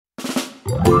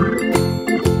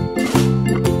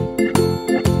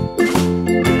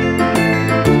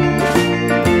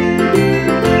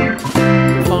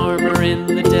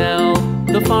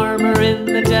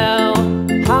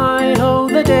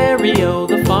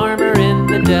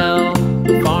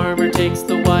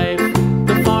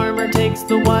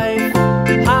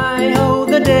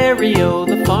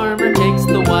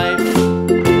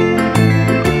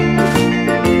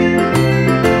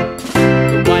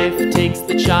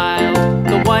child,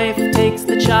 the wife takes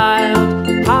the child.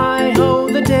 Hi-ho,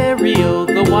 the dairy-o,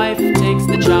 the wife takes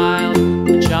the child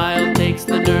takes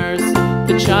the nurse,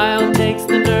 the child takes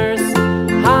the nurse.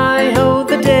 Hi-ho,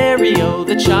 the dairy-o,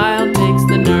 the child takes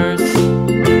the nurse.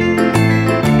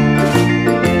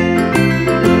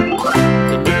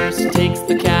 The nurse takes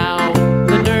the cow,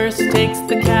 the nurse takes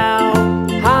the cow.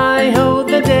 Hi-ho,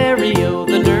 the dairy-o,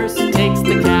 the nurse takes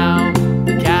the cow.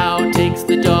 The cow takes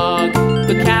the dog,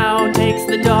 the cow takes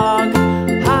the dog.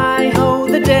 Hi-ho,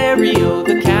 the dairy-o,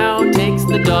 the cow takes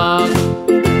the dog.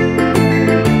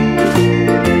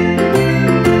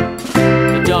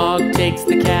 The dog takes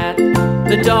the cat,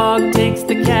 the dog takes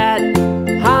the cat.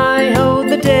 Hi-ho,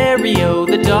 the dairy-o,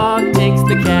 the dog takes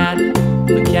the cat.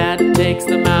 The cat takes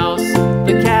the mouse,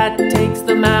 the cat takes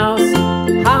the mouse.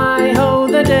 Hi-ho,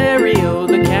 the dairy-o,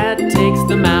 the cat takes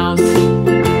the mouse.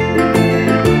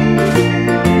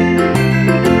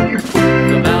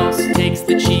 The mouse takes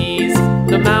the cheese,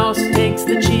 the mouse takes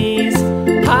the cheese.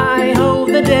 Hi-ho,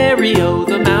 the dairy-o,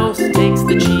 the mouse takes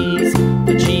the cheese.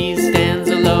 The cheese stands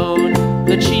alone,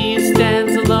 the cheese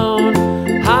stands alone.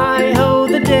 Hi-ho,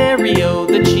 the dairy-o,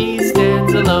 the cheese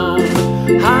stands alone.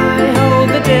 Hi-ho,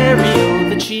 the dairy-o,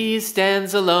 the cheese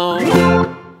stands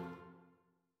alone.